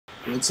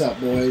What's up,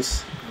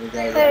 boys? We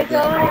got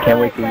I can't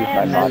wait to use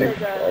my modding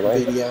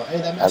video. Hey,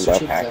 that I Master love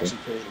Chief is hacking. actually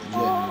pretty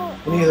legit.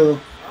 Anywho,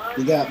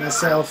 we got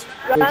myself,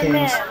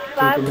 Kings,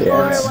 King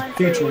Prometheus,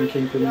 featuring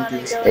King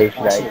Prometheus. Hey, should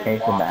I Also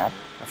change the map?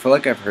 I feel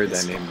like I've heard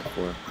that name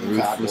before.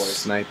 Ruthless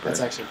Sniper. That's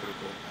actually pretty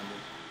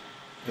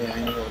cool. Yeah,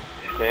 anyway.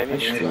 I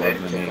just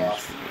love the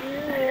names.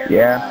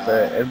 Yeah,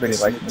 but everybody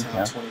likes me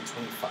now.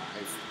 2025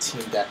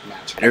 Team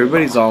Deathmatch.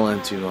 Everybody's all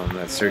into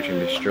that search and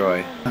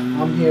destroy.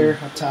 I'm here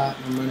up top.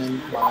 I'm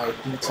running my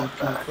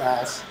DTP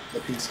class, the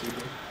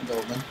Peacekeeper,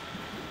 Golden,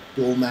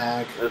 Dual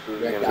Mag,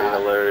 Red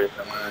Dot, and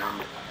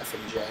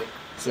FMJ.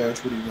 Serge,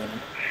 what are you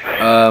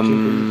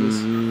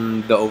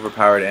running? The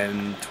overpowered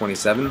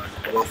N27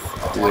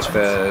 with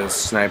the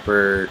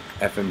sniper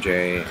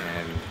FMJ,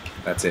 and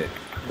that's it.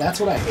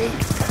 That's what I hate.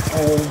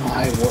 Oh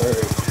my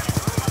word.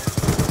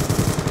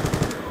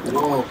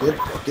 Whoa,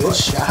 good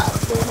shot,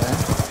 though, man.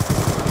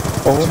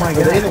 Oh my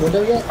god. Are they in the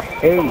window yet?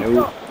 Hey,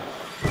 you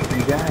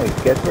guys,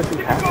 guess what just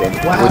happened?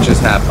 What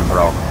just happened,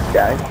 bro?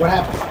 Guys, What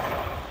happened?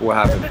 What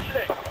happened?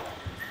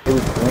 it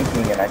was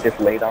blinking and I just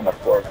laid on the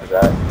floor because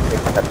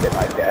it kept at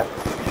my desk.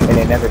 And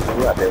it never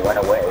blew up, it went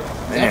away.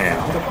 Man.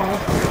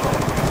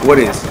 What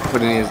is?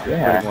 Putting his.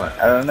 Yeah, Putting what?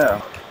 I don't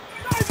know.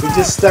 He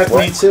just stuck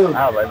me too.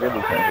 Oh, I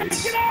really can't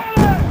hear you.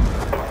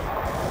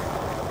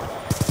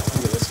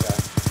 Look at this guy.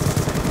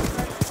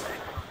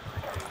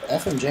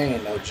 FMJ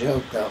ain't no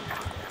joke, though.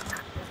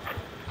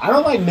 I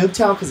don't like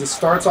Nuketown because it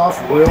starts off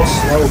real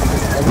slow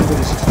because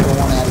everybody's just going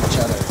at each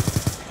other.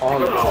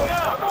 Hardcore.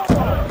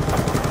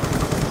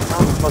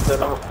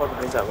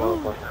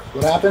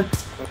 What happened?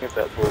 Look at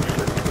that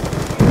bullshit.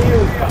 I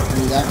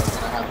knew that was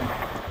gonna happen.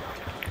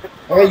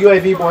 Hey,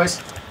 UAV boys.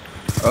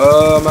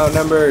 I'm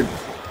outnumbered.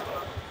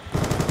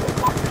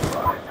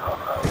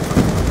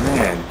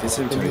 Man, this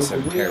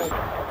M27 cares.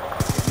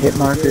 Hit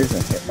markers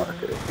and hit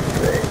markers.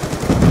 Great.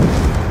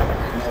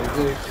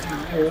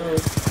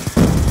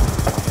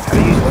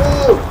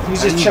 Whoa!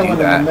 He's just chilling in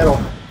the middle.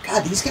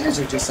 God, these guys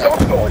are just like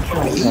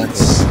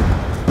beats. I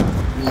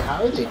mean,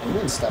 how are they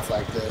doing stuff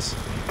like this?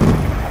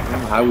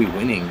 How are we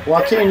winning?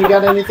 Joaquin, you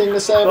got anything to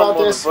say about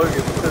this? About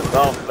this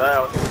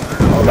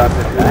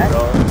match?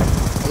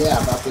 Yeah,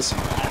 about this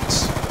match.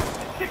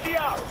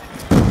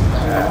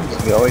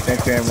 You always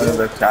think you're in one of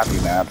those choppy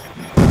maps.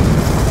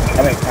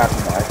 I mean,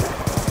 choppy maps.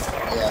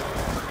 Yeah.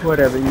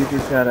 Whatever, you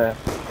just gotta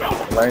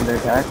learn their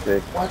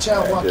tactics. Watch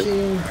out,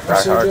 Joaquin.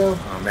 Try hard. Sergio.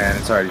 Oh man,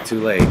 it's already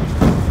too late.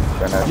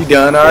 You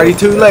done already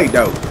too late,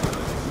 though.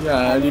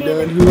 Yeah, you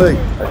done too late.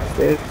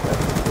 Assist,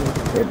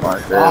 hit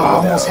marker. Oh, I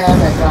almost had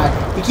that guy.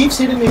 He keeps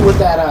hitting me with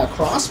that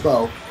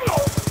crossbow.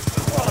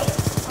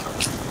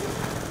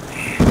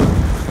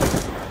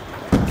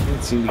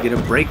 Can't seem to get a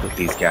break with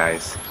these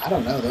guys. I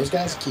don't know. Those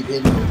guys keep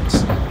hitting me.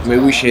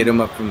 Maybe we should hit them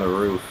up from the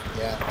roof.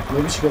 Yeah,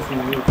 maybe we should go from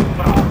the roof.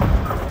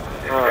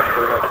 Oh, so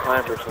we got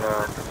snipers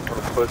now.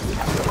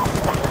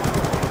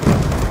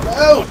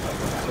 No! Oh,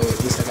 at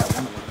least I got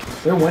one of them.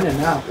 They're winning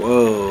now.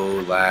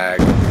 Whoa,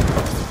 lag.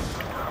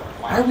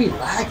 Why are we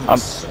lagging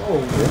so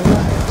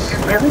relaxed?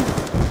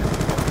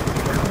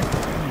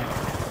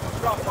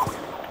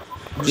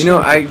 You know,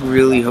 I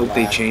really hope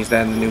they change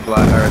that in the new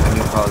the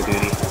new Call of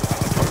Duty,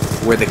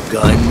 where the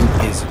gun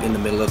is in the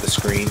middle of the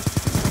screen.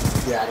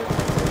 Yeah, I don't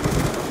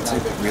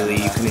know. Like, really,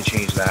 you couldn't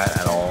change that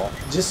at all.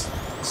 Just,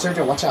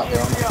 Sergio, watch out.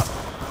 They're on the...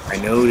 I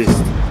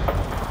noticed.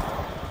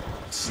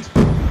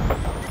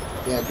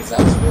 Yeah, because that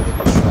was really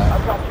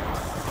distracting.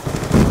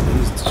 It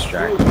was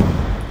distracting.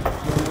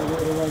 Where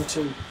to run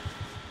to?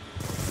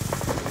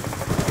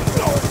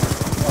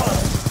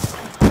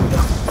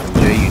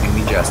 Jay, you do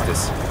me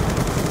justice.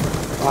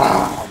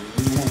 Oh,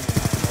 man.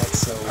 That's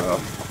so...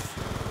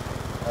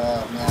 Oh,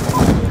 man. I'm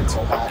not doing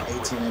too hot.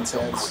 18 and 10.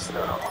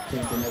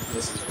 King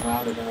Prometheus is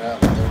rounding her out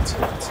with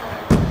 13 and 10.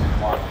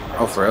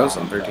 Oh, for us,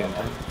 I'm 13 and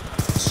 10.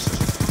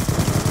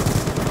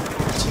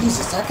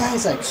 Jesus, that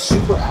guy's like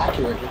super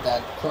accurate with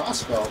that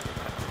crossbow.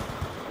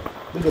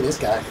 Look at this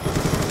guy.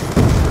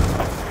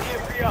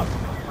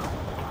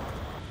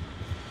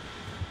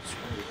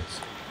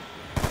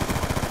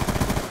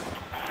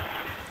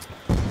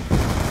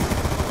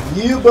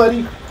 You,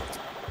 buddy.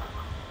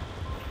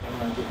 I'm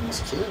not getting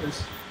these kills.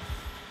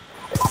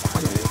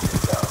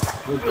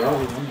 We're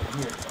barely winning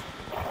here.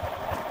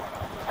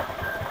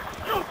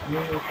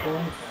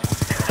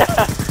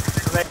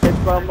 Man,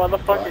 some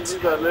motherfuckers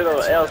use a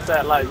little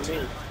LSAT like me.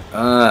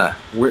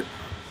 We're...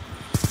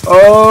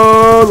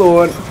 Oh,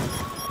 Lord.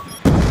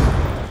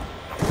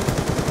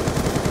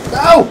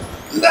 No!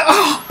 No!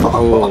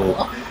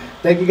 Oh.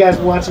 Thank you guys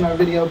for watching our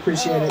video.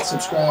 Appreciate it.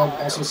 Subscribe.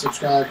 Also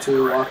subscribe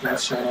to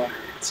Walkman's channel.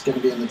 It's going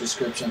to be in the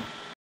description.